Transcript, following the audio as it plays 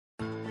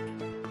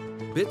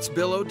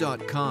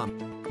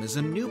Bitzbillo.com is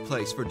a new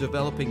place for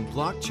developing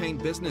blockchain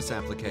business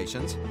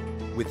applications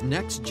with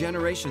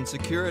next-generation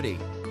security.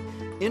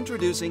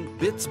 Introducing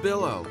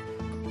Bitzbilo,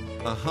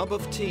 a hub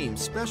of teams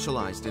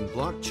specialized in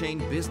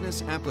blockchain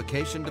business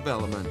application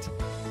development.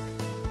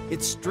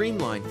 It's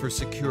streamlined for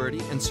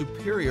security and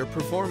superior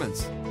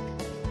performance.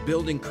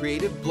 Building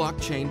creative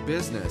blockchain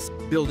business,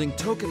 building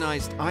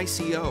tokenized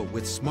ICO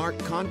with smart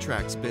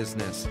contracts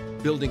business,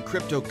 building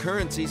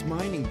cryptocurrencies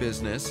mining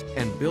business,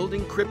 and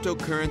building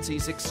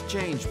cryptocurrencies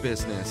exchange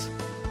business.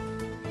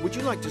 Would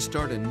you like to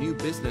start a new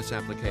business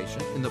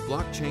application in the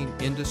blockchain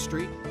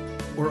industry?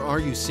 Or are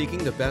you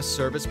seeking the best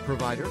service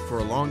provider for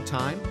a long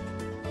time?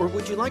 Or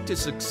would you like to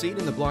succeed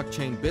in the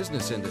blockchain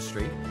business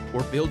industry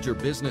or build your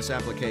business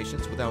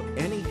applications without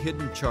any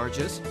hidden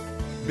charges?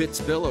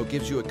 Bitzbilo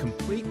gives you a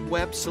complete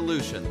web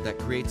solution that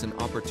creates an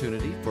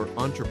opportunity for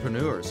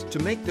entrepreneurs to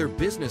make their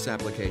business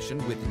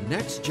application with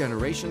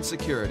next-generation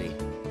security.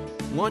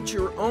 Launch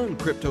your own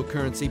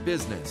cryptocurrency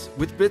business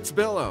with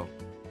Bitzbilo.